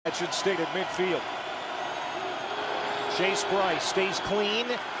That should stay at midfield. Chase Bryce stays clean.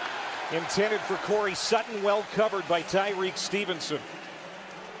 Intended for Corey Sutton. Well covered by Tyrique Stevenson.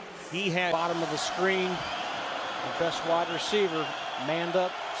 He had bottom of the screen. The best wide receiver manned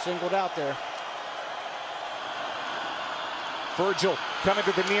up, singled out there. Virgil coming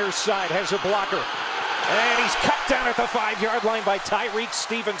to the near side, has a blocker. And he's cut down at the 5-yard line by Tyrique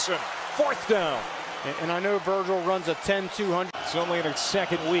Stevenson. 4th down. And I know Virgil runs a 10-200. It's only in its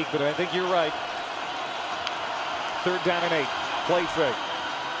 2nd week, but I think you're right. 3rd down and 8. Play fake.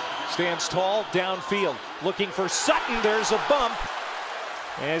 Stands tall, downfield. Looking for Sutton. There's a bump.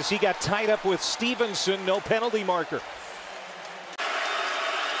 As he got tied up with Stevenson, no penalty marker.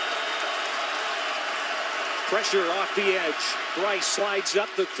 Pressure off the edge. Bryce slides up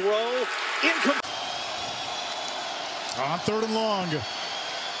the throw. Incomplete. On 3rd and long.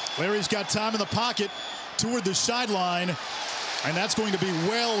 Larry's got time in the pocket toward the sideline, and that's going to be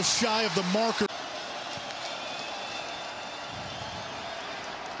well shy of the marker.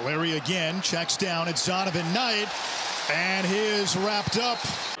 Larry again checks down. It's Donovan Knight, and he is wrapped up.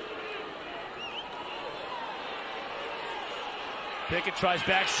 Pickett tries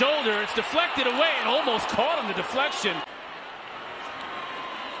back shoulder. It's deflected away and almost caught on the deflection.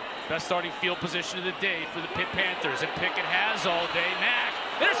 Best starting field position of the day for the Pitt Panthers, and Pickett has all day. Mack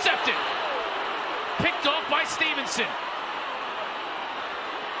intercepted. Picked off by Stevenson.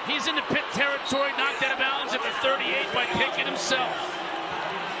 He's into Pitt territory, knocked out of bounds at the 38 by Pickett himself.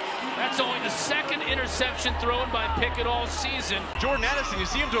 That's only the 2nd interception thrown by Pickett all season. Jordan Addison, you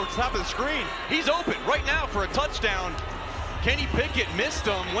see him to the top of the screen. He's open right now for a touchdown. Kenny Pickett missed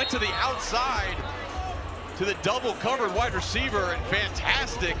him, went to the outside to the double covered wide receiver, and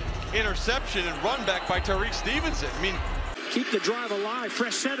fantastic interception and run back by Tyrique Stevenson. I mean, keep the drive alive,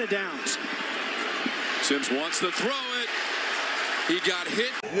 fresh set of downs. Sims wants to throw it. He got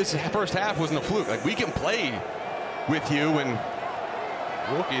hit. This first half wasn't a fluke. Like, we can play with you, and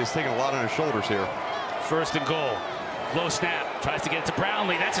Wilkie is taking a lot on his shoulders here. 1st and goal. Low snap. Tries to get it to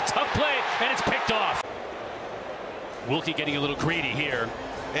Brownlee. That's a tough play, and it's picked off. Wilkie getting a little greedy here.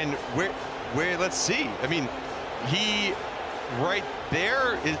 And where let's see. I mean, he right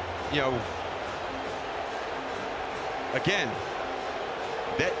there is, you know, again,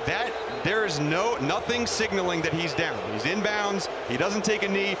 that there is nothing signaling that he's down. He's inbounds. He doesn't take a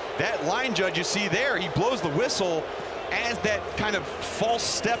knee. That line judge you see there, he blows the whistle as that kind of false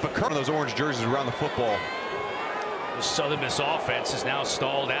step occurs. One of those orange jerseys around the football. The Southern Miss offense is now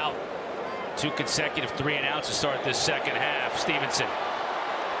stalled out. 2 consecutive 3-and-outs to start this 2nd half. Stevenson.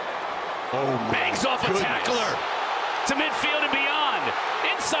 Oh, bangs off a tackler to midfield and beyond.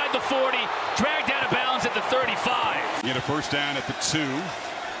 Inside the 40, dragged out of bounds at the 35. Get a 1st down at the 2.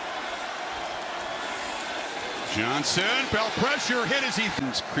 Johnson, bell pressure, hit as he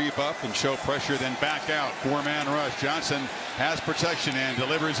creep up and show pressure, then back out. 4-man rush. Johnson has protection and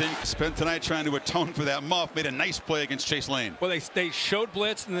delivers in. Spent tonight trying to atone for that muff. Made a nice play against Chase Lane. Well, they showed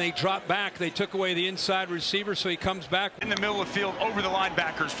blitz and they dropped back. They took away the inside receiver, so he comes back in the middle of the field over the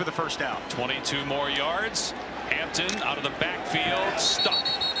linebackers for the 1st down. 22 more yards. Hampton out of the backfield, stuck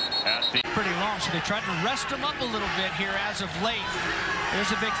at the Pretty long, so they tried to rest him up a little bit here as of late.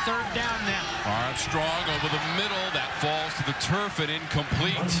 There's a big 3rd down now. Armstrong over the middle. That falls to the turf and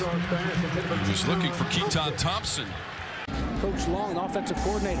incomplete. He was looking for Keaton Thompson. Coach Long, offensive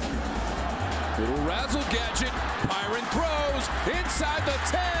coordinator. Little razzle gadget. Byron throws inside the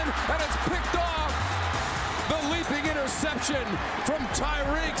 10, and it's picked off. The leaping interception from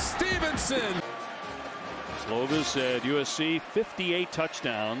Tyrique Stevenson. Slovis at USC, 58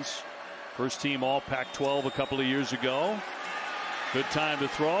 touchdowns. First team all Pac-12 a couple of years ago. Good time to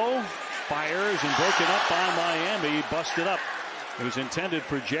throw. Fires and broken up by Miami. Busted up. It was intended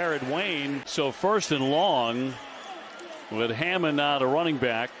for Jared Wayne. So 1st and long with Hammond now the running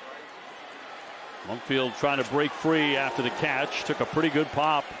back. Longfield trying to break free after the catch. Took a pretty good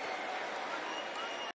pop.